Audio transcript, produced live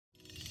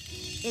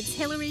It's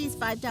Hillary's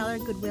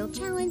 $5 Goodwill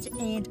challenge,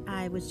 and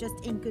I was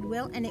just in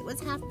Goodwill and it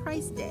was half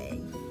price day.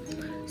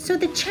 So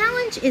the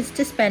challenge is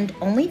to spend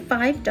only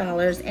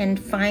 $5 and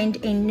find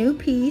a new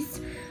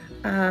piece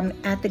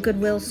at the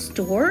Goodwill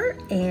store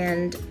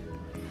and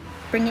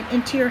bring it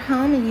into your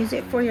home and use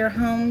it for your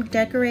home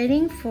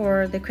decorating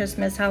for the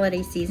Christmas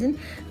holiday season.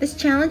 This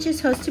challenge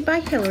is hosted by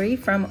Hillary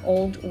from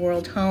Old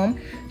World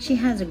Home. She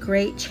has a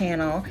great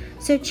channel.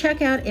 So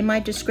check out in my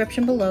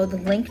description below the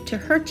link to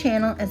her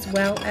channel as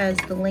well as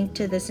the link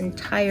to this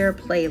entire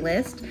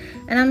playlist.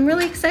 And I'm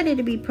really excited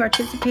to be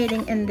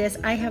participating in this.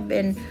 I have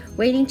been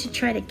waiting to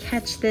try to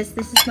catch this.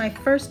 This is my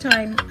first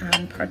time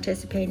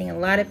participating. A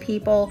lot of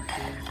people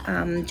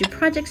do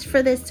projects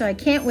for this, so I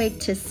can't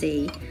wait to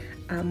see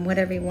what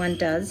everyone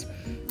does.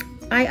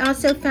 I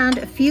also found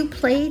a few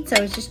plates.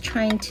 I was just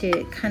trying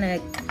to kind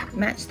of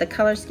match the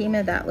color scheme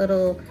of that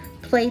little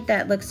plate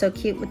that looks so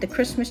cute with the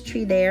Christmas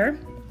tree there.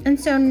 And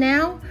so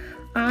now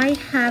I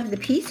have the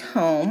piece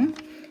home,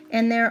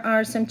 and there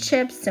are some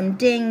chips, some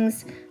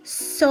dings.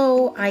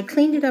 So I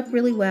cleaned it up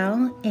really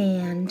well,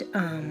 and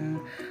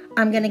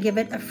I'm gonna give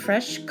it a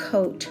fresh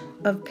coat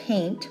of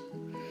paint.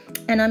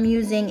 And I'm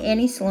using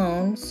Annie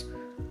Sloan's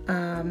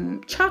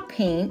chalk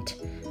paint,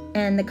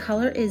 and the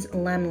color is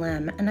Lem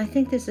Lem, and I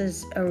think this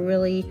is a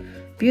really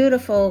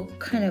beautiful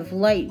kind of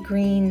light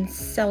green,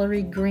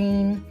 celery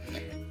green,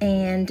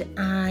 and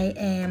I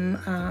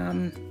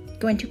am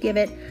going to give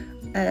it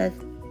a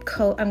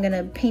coat. I'm going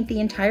to paint the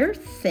entire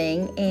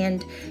thing,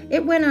 and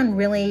it went on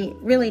really,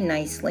 really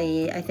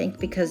nicely. I think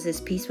because this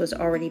piece was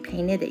already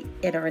painted,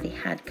 it already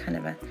had kind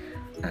of a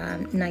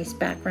nice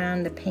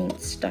background. The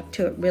paint stuck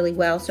to it really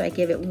well, so I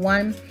gave it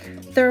one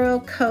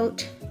thorough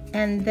coat,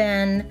 and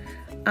then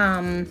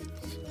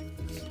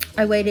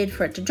I waited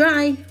for it to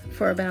dry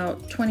for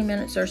about 20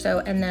 minutes or so,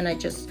 and then I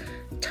just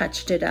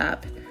touched it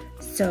up.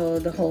 So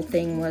the whole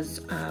thing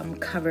was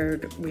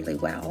covered really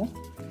well.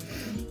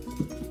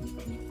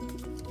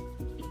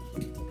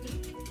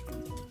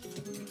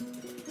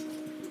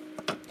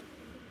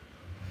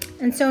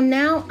 And so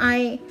now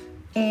I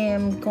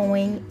am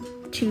going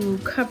to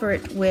cover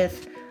it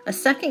with a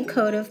second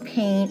coat of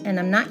paint, and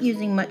I'm not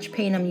using much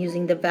paint. I'm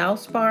using the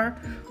Valspar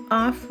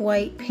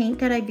off-white paint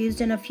that I've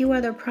used in a few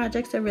other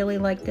projects. I really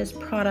like this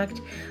product.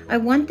 I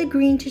want the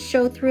green to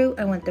show through.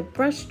 I want the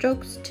brush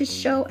strokes to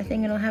show. I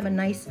think it'll have a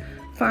nice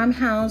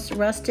farmhouse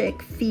rustic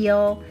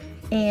feel.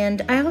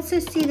 And I also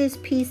see this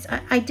piece,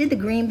 I did the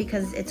green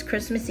because it's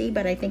Christmassy,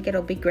 but I think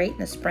it'll be great in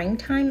the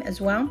springtime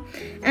as well.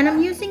 And I'm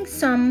using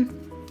some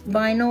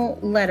vinyl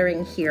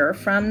lettering here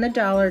from the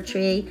Dollar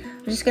Tree.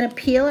 I'm just going to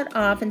peel it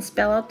off and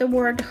spell out the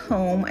word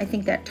home. I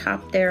think that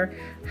top there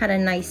had a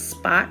nice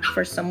spot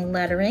for some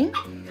lettering.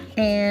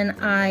 And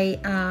I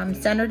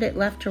centered it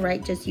left to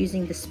right just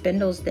using the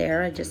spindles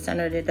there. I just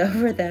centered it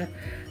over the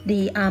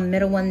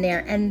middle one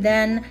there. And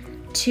then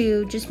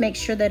to just make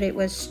sure that it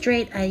was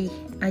straight, I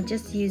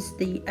just used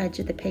the edge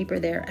of the paper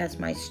there as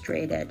my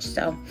straight edge.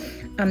 So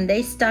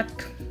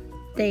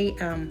they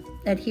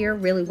adhere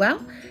really well.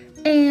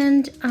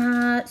 And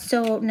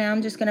so now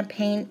I'm just going to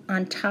paint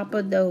on top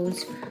of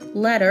those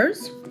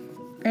letters.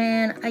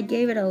 And I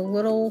gave it a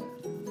little,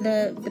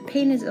 the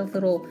paint is a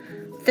little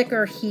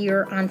thicker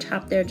here on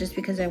top there just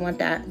because I want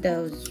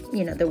those,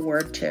 you know, the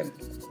word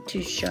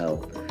to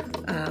show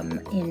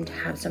and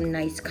have some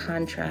nice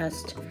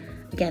contrast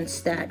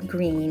against that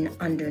green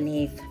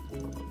underneath.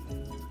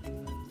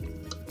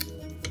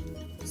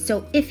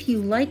 So if you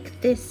like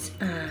this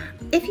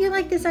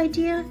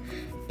idea,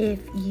 if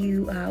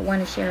you want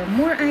to share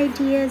more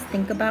ideas,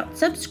 think about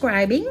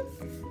subscribing.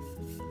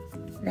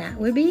 That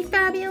would be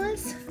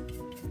fabulous.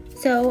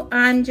 So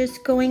I'm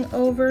just going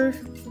over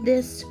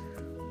this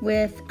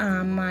with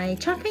my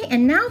chalk paint.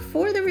 And now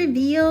for the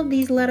reveal.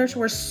 These letters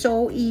were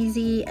so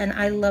easy, and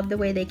I love the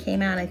way they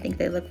came out. I think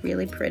they look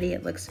really pretty.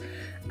 It looks,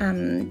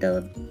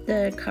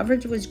 the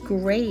coverage was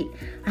great.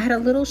 I had a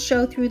little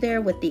show through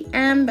there with the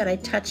M, but I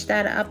touched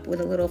that up with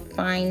a little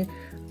fine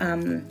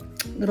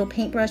little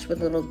paintbrush with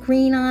a little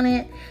green on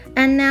it.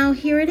 And now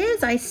here it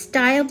is. I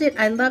styled it.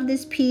 I love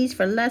this piece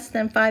for less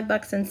than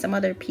 $5 and some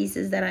other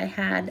pieces that I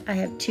had. I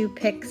have two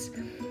picks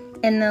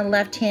in the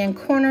left-hand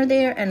corner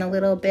there, and a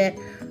little bit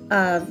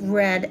of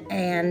red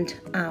and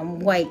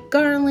white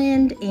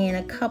garland, and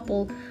a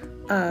couple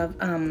of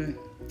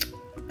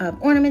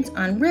ornaments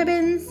on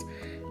ribbons.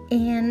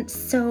 And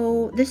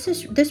so this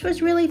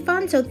was really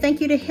fun. So thank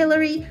you to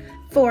Hillary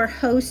for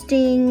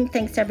hosting.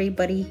 Thanks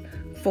everybody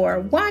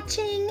for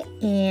watching,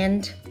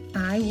 and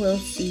I will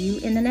see you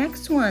in the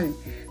next one.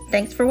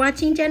 Thanks for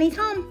watching Jenny's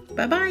Home.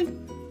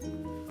 Bye-bye.